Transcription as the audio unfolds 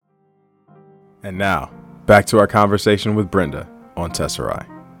And now, back to our conversation with Brenda on Tesserae.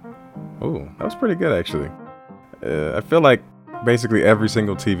 Ooh, that was pretty good, actually. I feel like basically every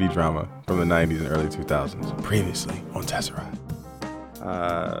single TV drama from the 90s and early 2000s previously on Tesserae.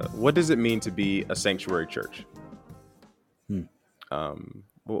 What does it mean to be a sanctuary church? Hmm.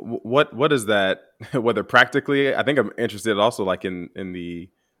 What is that? Whether practically, I think I'm interested also like in the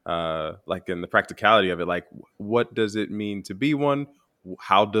like in the practicality of it. Like, what does it mean to be one?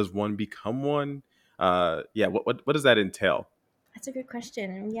 How does one become one? Yeah, what does that entail? That's a good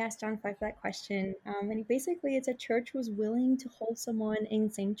question. And we asked John Five that question. And basically, it's a church who's willing to hold someone in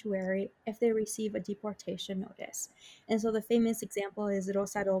sanctuary if they receive a deportation notice. And so the famous example is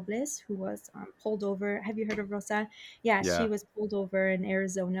Rosa Robles, who was pulled over. Have you heard of Rosa? Yeah, she Yeah. was pulled over in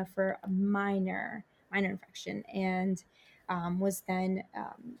Arizona for a minor infraction, and was then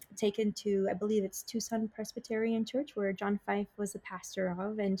taken to, I believe it's Tucson Presbyterian Church, where John Fife was the pastor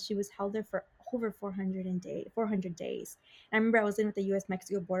of, and she was held there for over 400 days. I remember I was in with the U.S.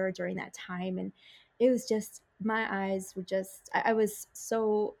 Mexico border during that time, and it was just, my eyes were just, I was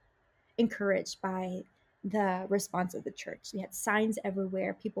so encouraged by the response of the church. They had signs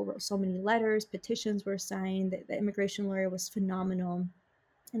everywhere. People wrote so many letters, petitions were signed. The immigration lawyer was phenomenal,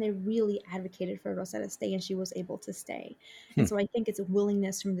 and they really advocated for Rosa to stay, and she was able to stay. Hmm. And so I think it's a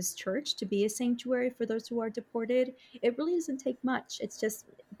willingness from this church to be a sanctuary for those who are deported. It really doesn't take much. It's just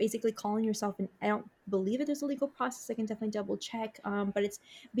basically calling yourself, and I don't believe that there's a legal process. I can definitely double check, but it's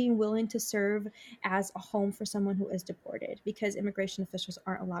being willing to serve as a home for someone who is deported, because immigration officials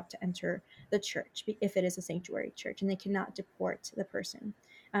aren't allowed to enter the church if it is a sanctuary church, and they cannot deport the person.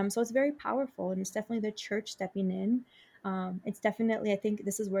 So it's very powerful, and it's definitely the church stepping in. It's definitely, I think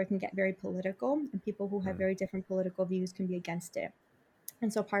this is where it can get very political, and people who have very different political views can be against it.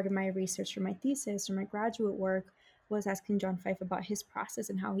 And so part of my research for my thesis or my graduate work was asking John Fife about his process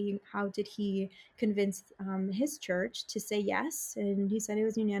and how did he convince his church to say yes. And he said it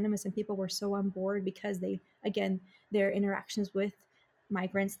was unanimous, and people were so on board because their interactions with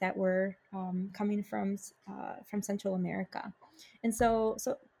migrants that were coming from Central America. And so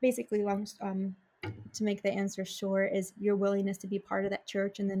basically, to make the answer short, is your willingness to be part of that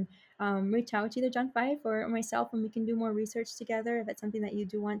church, and then reach out to either John Fife or myself, and we can do more research together if it's something that you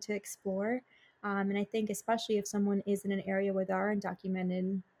do want to explore. And I think especially if someone is in an area where there are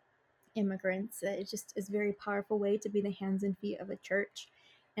undocumented immigrants, it just is a very powerful way to be the hands and feet of a church.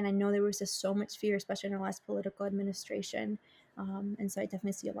 And I know there was just so much fear, especially in our last political administration. And so I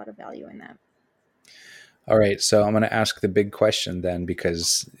definitely see a lot of value in that. All right, so I'm going to ask the big question then,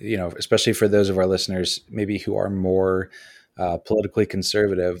 because especially for those of our listeners maybe who are more politically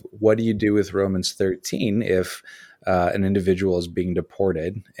conservative, what do you do with Romans 13 if an individual is being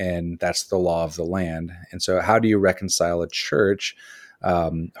deported and that's the law of the land? And so, how do you reconcile a church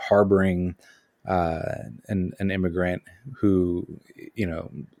harboring an immigrant who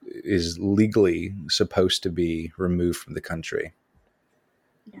is legally supposed to be removed from the country?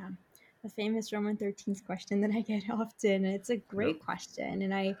 Yeah, the famous Roman 13 question that I get often. It's a Yep. great question,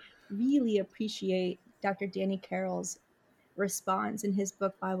 and I really appreciate Dr. Danny Carroll's response in his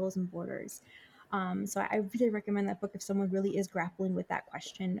book Bibles and Borders. So I really recommend that book if someone really is grappling with that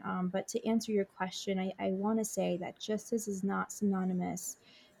question. But to answer your question, I want to say that justice is not synonymous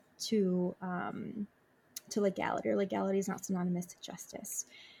to legality, or legality is not synonymous to justice.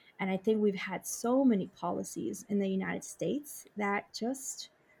 And I think we've had so many policies in the United States that just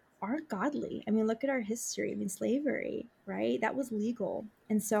aren't godly. I mean, look at our history. I mean, slavery, right? That was legal.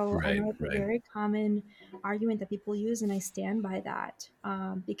 And so I Right, know it's a right. very common argument that people use, and I stand by that,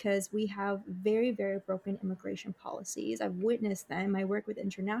 because we have very, very broken immigration policies. I've witnessed them. I work with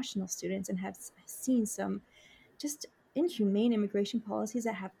international students and have seen some just inhumane immigration policies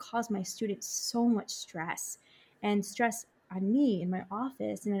that have caused my students so much stress, and stress on me in my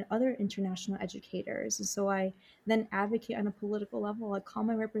office and on other international educators. And so I then advocate on a political level. I call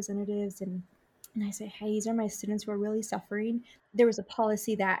my representatives, and I say, hey, these are my students who are really suffering. There was a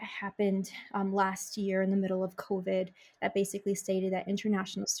policy that happened last year in the middle of COVID that basically stated that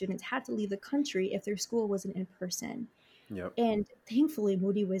international students had to leave the country if their school wasn't in person. Yep. And thankfully,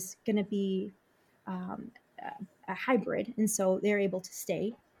 Moody was going to be um, a hybrid, and so they're able to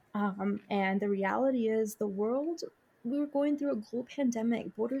stay. And the reality is, we were going through a global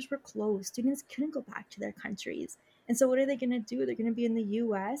pandemic. Borders were closed. Students couldn't go back to their countries. And so, what are they going to do? They're going to be in the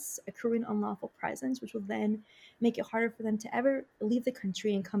US, accruing unlawful presence, which will then make it harder for them to ever leave the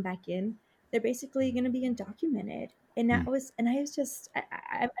country and come back in. They're basically going to be undocumented. Hmm. And I was just,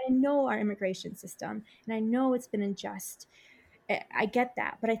 I know our immigration system, and I know it's been unjust, I get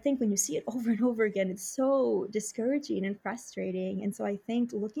that, but I think when you see it over and over again, it's so discouraging and frustrating. And so I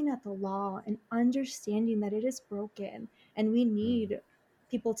think looking at the law and understanding that it is broken and we Mm. need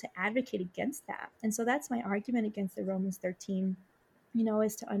people to advocate against that. And so that's my argument against the Romans 13,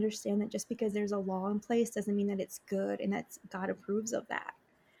 is to understand that just because there's a law in place doesn't mean that it's good and that God approves of that.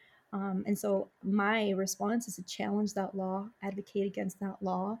 And so my response is to challenge that law, advocate against that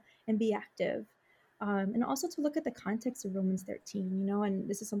law, and be active. And also to look at the context of Romans 13, and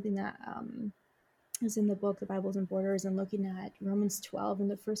this is something that is in the book, The Bibles and Borders, and looking at Romans 12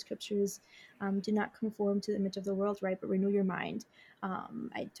 and the first scriptures, do not conform to the image of the world, right, but renew your mind.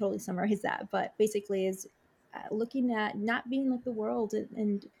 I totally summarized that, but basically is looking at not being like the world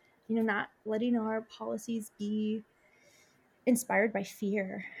and not letting our policies be inspired by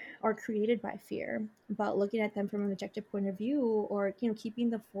fear or created by fear, but looking at them from an objective point of view, or keeping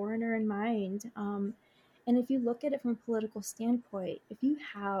the foreigner in mind. And if you look at it from a political standpoint, if you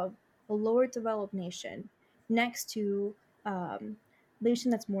have a lower developed nation next to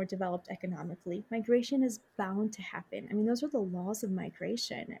nation that's more developed economically, migration is bound to happen. I mean, those are the laws of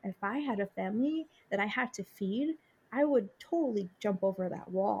migration. If I had a family that I had to feed, I would totally jump over that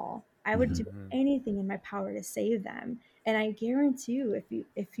wall. I would do Mhm. anything in my power to save them. And I guarantee you,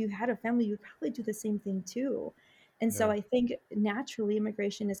 if you had a family, you'd probably do the same thing too. And so Yeah. I think naturally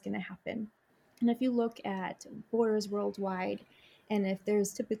immigration is going to happen. And if you look at borders worldwide, and if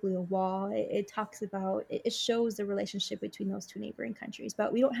there's typically a wall, it talks about, it shows the relationship between those two neighboring countries.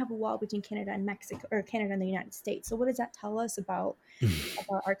 But we don't have a wall between Canada and Mexico, or Canada and the United States. So what does that tell us about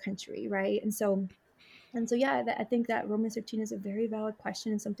our country, right? And so yeah, I think that Romans 13 is a very valid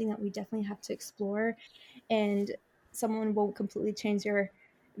question and something that we definitely have to explore. And someone won't completely change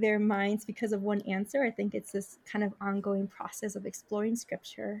their minds because of one answer. I think it's this kind of ongoing process of exploring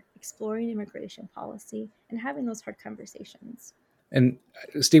scripture, exploring immigration policy, and having those hard conversations. And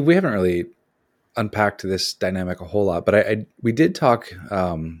Steve, we haven't really unpacked this dynamic a whole lot, but we did talk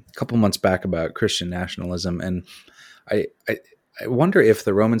a couple months back about Christian nationalism, and I wonder if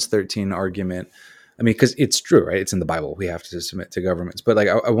the Romans 13 argument. I mean, because it's true, right? It's in the Bible. We have to submit to governments, but like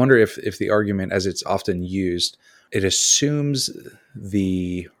I wonder if the argument, as it's often used, it assumes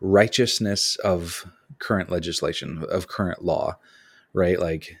the righteousness of current legislation, of current law, right?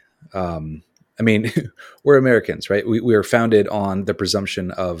 Like, I mean, we're Americans, right? We are founded on the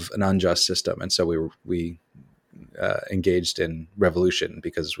presumption of an unjust system, and so we engaged in revolution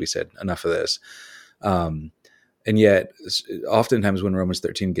because we said enough of this. And yet, oftentimes when Romans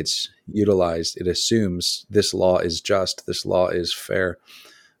 13 gets utilized, it assumes this law is just, this law is fair,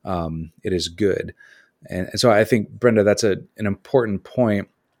 it is good. And so I think, Brenda, that's an important point.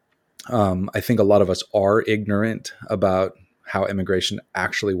 I think a lot of us are ignorant about how immigration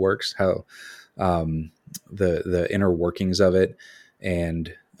actually works, how the inner workings of it,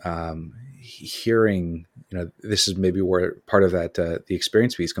 and hearing, this is maybe where part of that the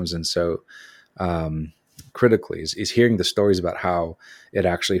experience piece comes in. So critically is hearing the stories about how it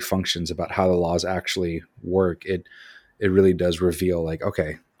actually functions, about how the laws actually work. It really does reveal, like,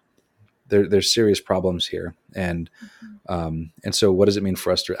 okay, there's serious problems here, and so what does it mean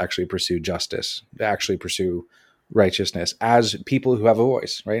for us to actually pursue justice, to actually pursue righteousness as people who have a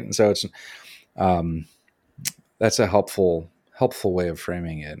voice, right? And so it's that's a helpful way of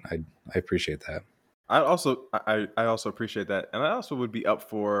framing it. I appreciate that. I also appreciate that, and I also would be up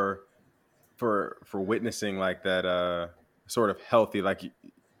for witnessing like that sort of healthy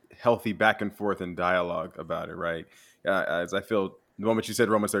back and forth and dialogue about it, right? As I feel the moment you said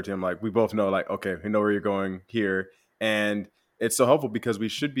Romans 13, I'm like, we both know, like, okay, we know where you're going here, and it's so helpful because we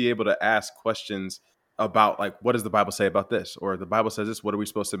should be able to ask questions about, like, what does the Bible say about this, or the Bible says this, what are we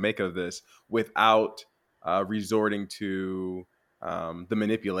supposed to make of this, without resorting to the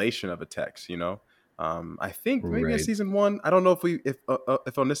manipulation of a text, I think maybe in Right. season one, I don't know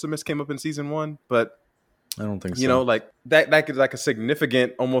if Onesimus came up in season one, but I don't think so. like that could, like, a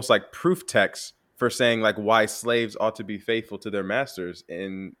significant, almost like proof text for saying, like, why slaves ought to be faithful to their masters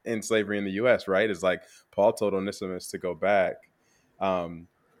in slavery in the U.S. Right? It's like Paul told Onesimus to go back, and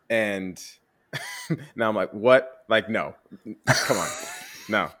now I'm like, what? Like, no, come on,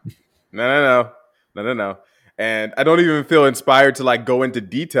 no. And I don't even feel inspired to, like, go into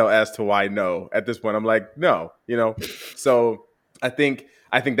detail as to why no. At this point, I'm like, no, So I think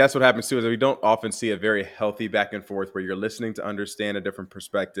that's what happens too, is that we don't often see a very healthy back and forth where you're listening to understand a different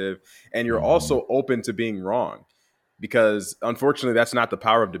perspective, and you're also open to being wrong. Because unfortunately, that's not the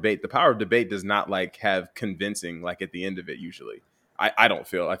power of debate. The power of debate does not, like, have convincing, like, at the end of it. Usually, I don't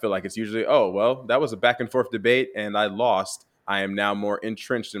feel. I feel like it's usually, oh well, that was a back and forth debate, and I lost. I am now more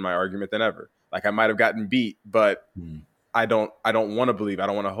entrenched in my argument than ever. Like, I might have gotten beat, but I don't want to believe, I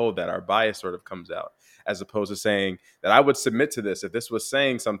don't want to hold that. Our bias sort of comes out, as opposed to saying that I would submit to this. If this was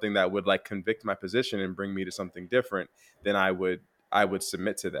saying something that would like convict my position and bring me to something different, then I would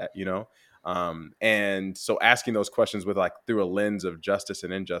submit to that, and so asking those questions with like through a lens of justice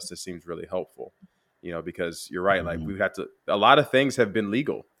and injustice seems really helpful, because you're right. Like we've had to, a lot of things have been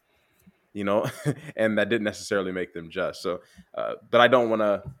legal, and that didn't necessarily make them just. So, but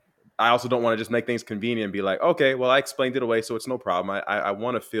I also don't want to just make things convenient and be like, okay, well, I explained it away, so it's no problem. I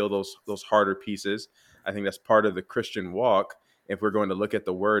want to feel those harder pieces. I think that's part of the Christian walk. If we're going to look at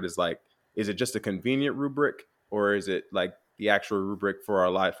the word as like, is it just a convenient rubric, or is it like the actual rubric for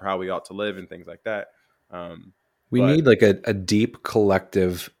our life, for how we ought to live and things like that? We But need like a deep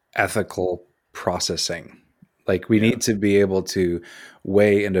collective ethical processing. Like we need to be able to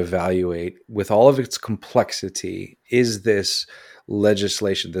weigh and evaluate with all of its complexity. Is this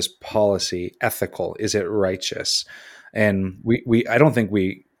legislation, this policy ethical? Is it righteous? And I don't think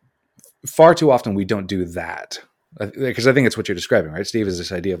far too often we don't do that, because I think it's what you're describing, right, Steve, is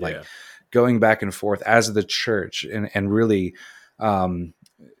this idea of like going back and forth as the church and really, and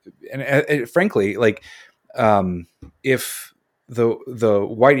frankly, like, if the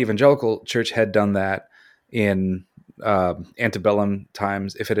white evangelical church had done that in antebellum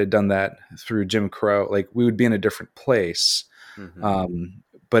times, if it had done that through Jim Crow, like we would be in a different place.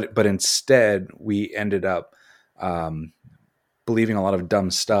 But instead we ended up believing a lot of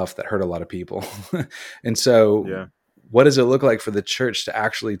dumb stuff that hurt a lot of people. And so what does it look like for the church to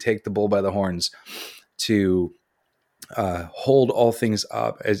actually take the bull by the horns, to hold all things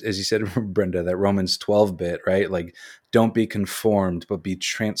up, as you said, Brenda, that Romans 12 bit, right? Like, don't be conformed, but be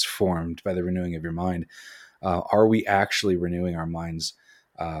transformed by the renewing of your mind. Are we actually renewing our minds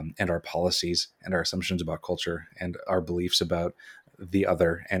and our policies and our assumptions about culture and our beliefs about the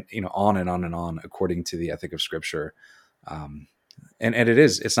other, and on and on and on, according to the ethic of Scripture? And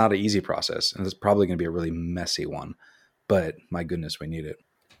it's not an easy process, and it's probably going to be a really messy one. But my goodness, we need it.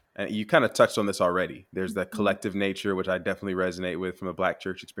 And you kind of touched on this already. There's that collective nature, which I definitely resonate with from a Black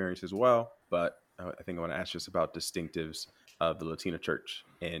church experience as well. But I think I want to ask just about distinctives of the Latino church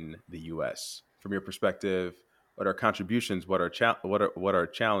in the U.S. From your perspective, what are contributions? What are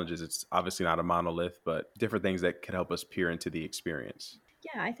challenges? It's obviously not a monolith, but different things that could help us peer into the experience.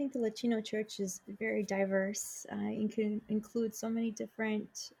 Yeah, I think the Latino church is very diverse. It can include so many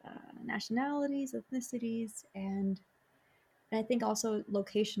different nationalities, ethnicities, and I think also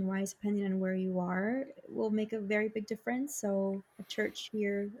location-wise, depending on where you are, will make a very big difference. So a church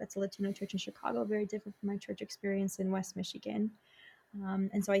here, that's a Latino church in Chicago, very different from my church experience in West Michigan.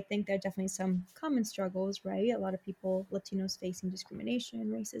 And so I think there are definitely some common struggles, right? A lot of people, Latinos, facing discrimination,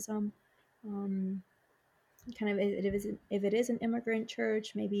 racism. Kind of if it is an immigrant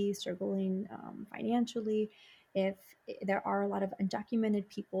church, maybe struggling financially. If there are a lot of undocumented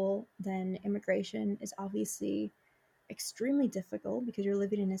people, then immigration is obviously extremely difficult because you're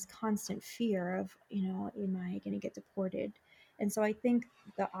living in this constant fear of, am I going to get deported? And so I think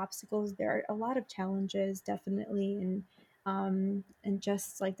the obstacles, there are a lot of challenges, definitely. And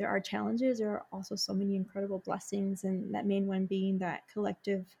just like there are challenges, there are also so many incredible blessings. And that main one being that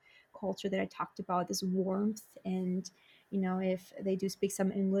collective culture that I talked about, this warmth. And, if they do speak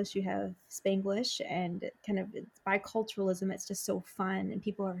some English, you have Spanglish, and kind of biculturalism. It's just so fun. And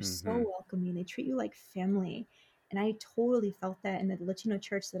people are so welcoming. They treat you like family. And I totally felt that in the Latino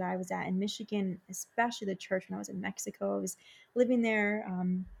church that I was at in Michigan, especially the church when I was in Mexico. I was living there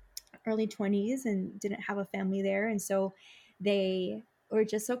early 20s and didn't have a family there. And so they were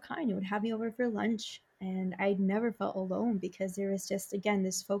just so kind. They would have me over for lunch. And I never felt alone because there was just, again,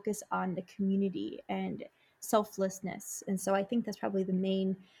 this focus on the community and selflessness. And so I think that's probably the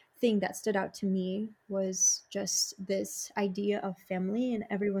main thing that stood out to me, was just this idea of family, and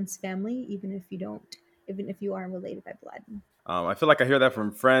everyone's family, even if you aren't related by blood. I feel like I hear that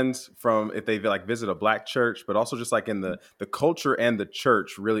from friends, from if they like visit a Black church, but also just like in the culture and the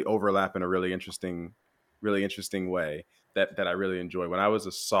church really overlap in a really interesting way that I really enjoy. When I was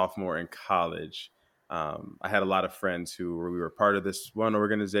a sophomore in college, I had a lot of friends we were part of this one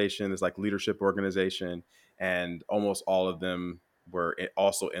organization, this like leadership organization, and almost all of them were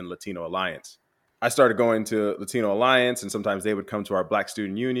also in Latino Alliance. I started going to Latino Alliance, and sometimes they would come to our Black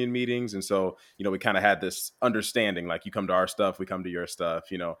Student Union meetings. And so, we kind of had this understanding, like, you come to our stuff, we come to your stuff,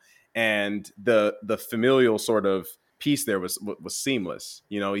 and the familial sort of piece there was seamless,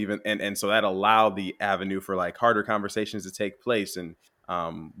 and so that allowed the avenue for like harder conversations to take place, and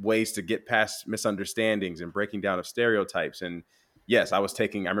ways to get past misunderstandings and breaking down of stereotypes. And yes, I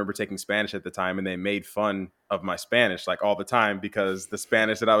remember taking Spanish at the time, and they made fun of my Spanish like all the time, because the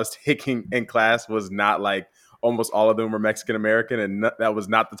Spanish that I was taking in class was not like almost all of them were Mexican American, and that was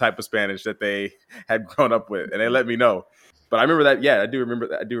not the type of Spanish that they had grown up with, and they let me know. But I remember that. Yeah, I do remember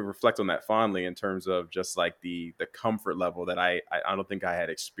that. I do reflect on that fondly in terms of just like the comfort level that I don't think I had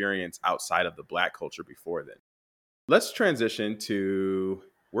experienced outside of the Black culture before then. Let's transition to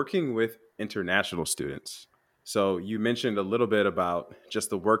working with international students. So you mentioned a little bit about just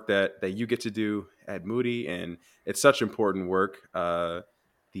the work that you get to do at Moody, and it's such important work.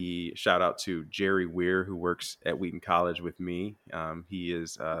 The shout out to Jerry Weir, who works at Wheaton College with me. He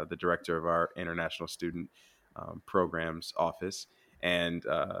is the director of our international student programs office, and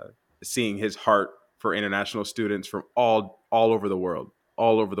seeing his heart for international students from all over the world,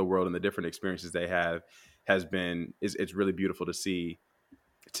 and the different experiences they have has been is it's really beautiful to see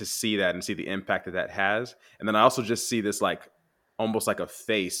that and see the impact that has. And then I also just see this like almost like a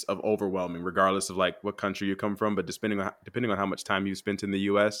face of overwhelming, regardless of like what country you come from, but depending on how much time you spent in the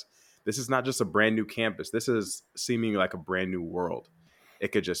US, this is not just a brand new campus. This is seeming like a brand new world.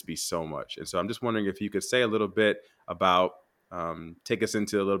 It could just be so much. And so I'm just wondering if you could say a little bit about take us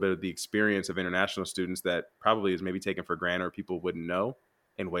into a little bit of the experience of international students that probably is maybe taken for granted or people wouldn't know,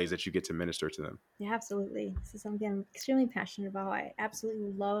 in ways that you get to minister to them. Yeah, absolutely. This is something I'm extremely passionate about. I absolutely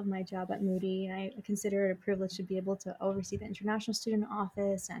love my job at Moody, and I consider it a privilege to be able to oversee the International Student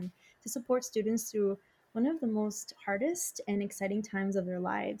Office and to support students through one of the most hardest and exciting times of their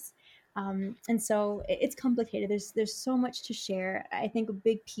lives. And so it's complicated. There's so much to share. I think a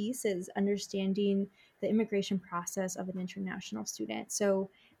big piece is understanding the immigration process of an international student. So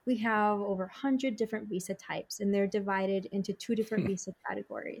we have over 100 different visa types, and they're divided into two different visa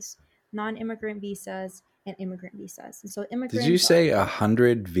categories: non-immigrant visas and immigrant visas. And so Did you immigrants say are,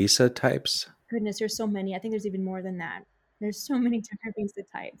 100 visa types? goodness, there's so many. I think there's even more than that. There's so many different visa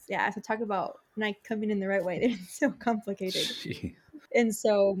types. Yeah, I have to talk about not coming in the right way. They're so complicated. Gee. And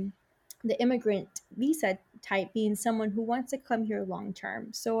so the immigrant visa type being someone who wants to come here long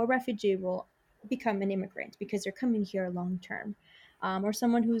term. So a refugee will become an immigrant because they're coming here long term. Or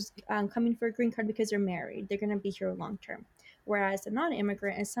someone who's coming for a green card because they're married, they're going to be here long term. Whereas a non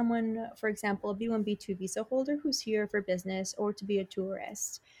immigrant is someone, for example, a B1, B2 visa holder who's here for business or to be a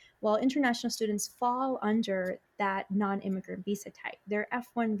tourist. Well, international students fall under that non immigrant visa type. They're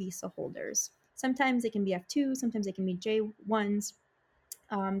F1 visa holders. Sometimes they can be F2, sometimes they can be J1s.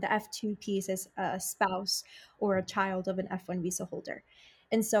 The F2 piece is a spouse or a child of an F1 visa holder.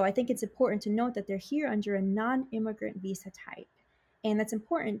 And so I think it's important to note that they're here under a non immigrant visa type. And that's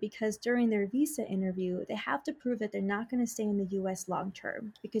important because during their visa interview, they have to prove that they're not going to stay in the US long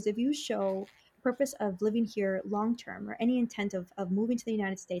term. Because if you show purpose of living here long term or any intent of moving to the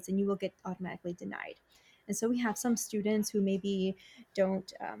United States, then you will get automatically denied. And so we have some students who maybe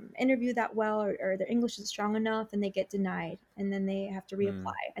don't interview that well, or their English is strong enough and they get denied and then they have to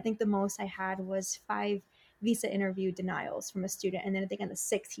reapply. I think the most I had was 5 visa interview denials from a student. And then I think on the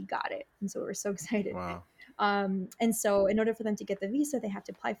 6th, he got it. And so we were so excited. Wow. And so in order for them to get the visa, they have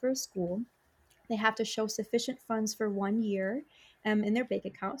to apply for a school. They have to show sufficient funds for 1 year in their bank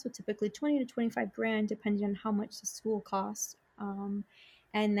account. So typically 20 to 25 grand, depending on how much the school costs.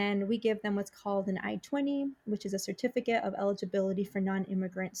 And then we give them what's called an I-20, which is a certificate of eligibility for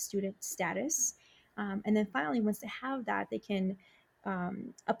non-immigrant student status. And then finally, once they have that, they can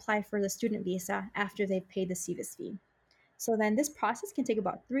apply for the student visa after they've paid the SEVIS fee. So then this process can take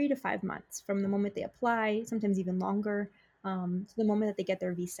about 3 to 5 months from the moment they apply, sometimes even longer, to the moment that they get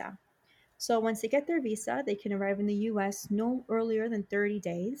their visa. So once they get their visa, they can arrive in the US no earlier than 30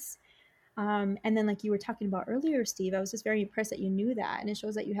 days. And then, like you were talking about earlier, Steve, I was just very impressed that you knew that. And it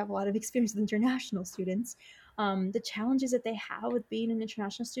shows that you have a lot of experience with international students. The challenges that they have with being an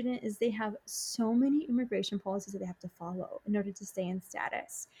international student is they have so many immigration policies that they have to follow in order to stay in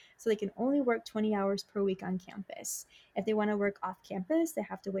status. So they can only work 20 hours per week on campus. If they want to work off campus, they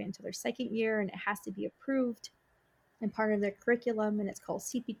have to wait until their second year and it has to be approved and part of their curriculum, and it's called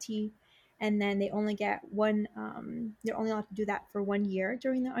CPT. And then they only get one, they're only allowed to do that for 1 year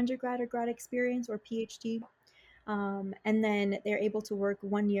during their undergrad or grad experience or PhD. And then they're able to work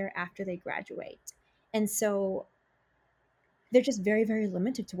 1 year after they graduate. And so they're just very, very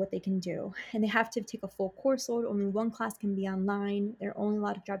limited to what they can do. And they have to take a full course load. Only one class can be online. They're only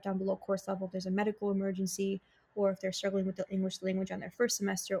allowed to drop down below course level if there's a medical emergency, or if they're struggling with the English language on their first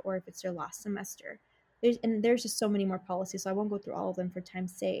semester, or if it's their last semester. There's just so many more policies, so I won't go through all of them for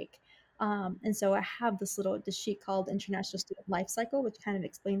time's sake. And so I have this sheet called International Student Life Cycle, which kind of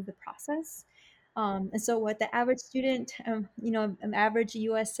explains the process. And so what the average student, an average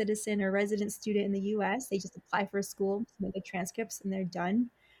U.S. citizen or resident student in the U.S., they just apply for a school, submit their transcripts, and they're done.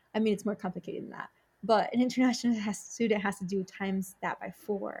 I mean, it's more complicated than that. But an international student has to do times that by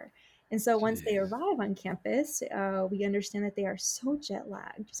 4. And so once they arrive on campus, we understand that they are so jet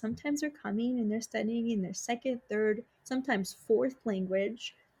lagged. Sometimes they're coming and they're studying in their second, third, sometimes fourth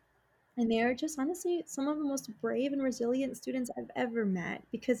language. And they are just honestly some of the most brave and resilient students I've ever met,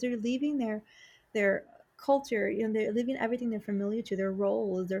 because they're leaving their culture, they're leaving everything they're familiar to, their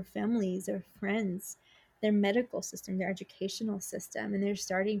roles, their families, their friends, their medical system, their educational system, and they're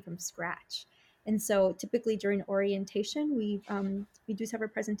starting from scratch. And so typically during orientation, we do several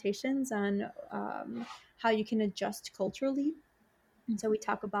presentations on how you can adjust culturally. And so we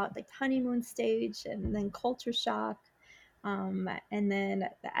talk about like the honeymoon stage and then culture shock, and then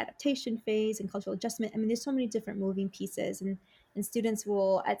the adaptation phase and cultural adjustment. I mean, there's so many different moving pieces, and students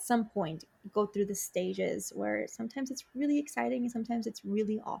will at some point go through the stages where sometimes it's really exciting and sometimes it's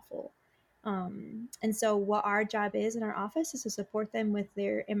really awful. And so what our job is in our office is to support them with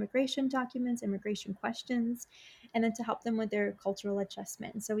their immigration documents, immigration questions, and then to help them with their cultural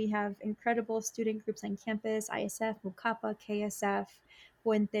adjustment. And so we have incredible student groups on campus: ISF, Mukapa, KSF,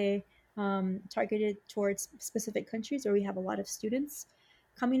 Puente, targeted towards specific countries where we have a lot of students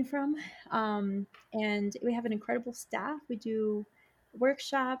coming from. And we have an incredible staff. We do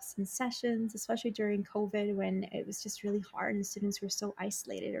workshops and sessions, especially during COVID when it was just really hard and students were so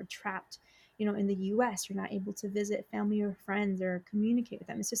isolated or trapped. In the US, you're not able to visit family or friends or communicate with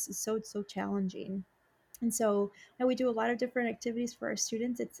them. It's so challenging. And so we do a lot of different activities for our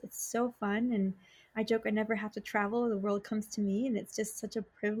students. It's so fun, and I joke I never have to travel. The world comes to me, and it's just such a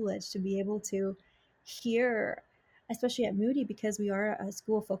privilege to be able to hear, especially at Moody, because we are a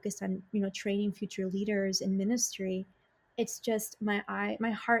school focused on training future leaders in ministry. It's just my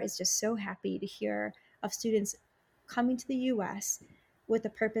heart is just so happy to hear of students coming to the U.S. with the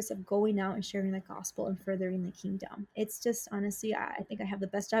purpose of going out and sharing the gospel and furthering the kingdom. It's just, honestly, I think I have the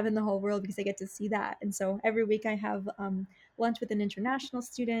best job in the whole world because I get to see that. And so every week I have lunch with an international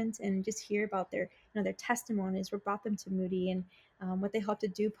student and just hear about their testimonies, what brought them to Moody, and what they hope to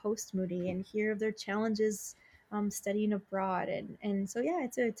do post Moody, and hear of their challenges studying abroad. And so, yeah,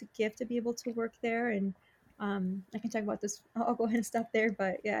 it's a gift to be able to work there. And I can talk about this. I'll go ahead and stop there.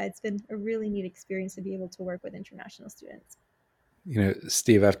 But yeah, it's been a really neat experience to be able to work with international students.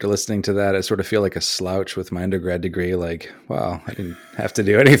 Steve, after listening to that, I sort of feel like a slouch with my undergrad degree. Like, wow, I didn't have to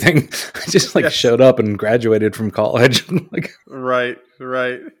do anything. I just showed up and graduated from college. Right.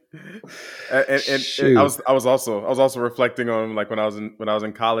 And I was also reflecting on when I was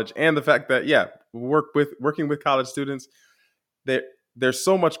in college, and the fact that working with college students, there's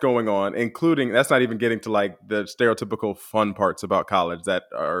so much going on, including, that's not even getting to the stereotypical fun parts about college that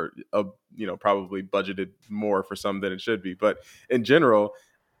are probably budgeted more for some than it should be. But in general,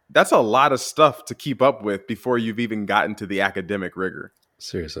 that's a lot of stuff to keep up with before you've even gotten to the academic rigor.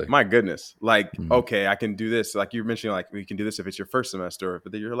 Seriously. My goodness. Okay, I can do this. Like you mentioned, you can do this if it's your first semester or if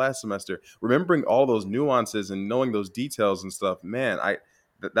it's your last semester. Remembering all those nuances and knowing those details and stuff, man,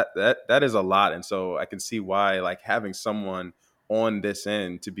 that is a lot. And so I can see why having someone on this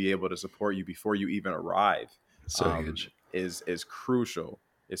end to be able to support you before you even arrive huge. is crucial.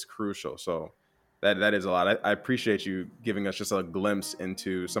 It's crucial. So that is a lot. I appreciate you giving us just a glimpse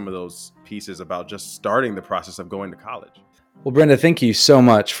into some of those pieces about just starting the process of going to college. Well, Brenda, thank you so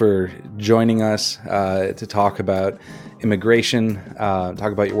much for joining us to talk about immigration,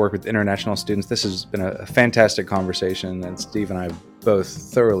 talk about your work with international students. This has been a fantastic conversation, and Steve and I both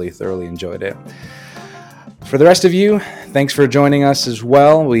thoroughly enjoyed it. For the rest of you, thanks for joining us as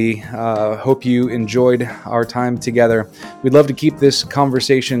well. We hope you enjoyed our time together. We'd love to keep this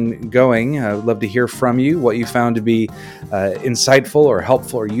conversation going. We'd love to hear from you, what you found to be insightful or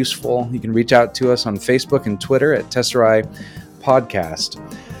helpful or useful. You can reach out to us on Facebook and Twitter at Tesserae Podcast.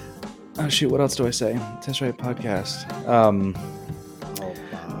 Oh, shoot, what else do I say? Tesserae Podcast.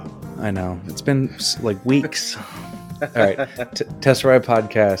 I know. It's been weeks. All right. Tesserae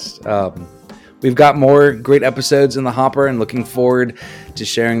Podcast. We've got more great episodes in the hopper and looking forward to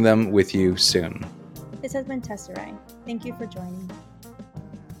sharing them with you soon. This has been Tesserae. Thank you for joining.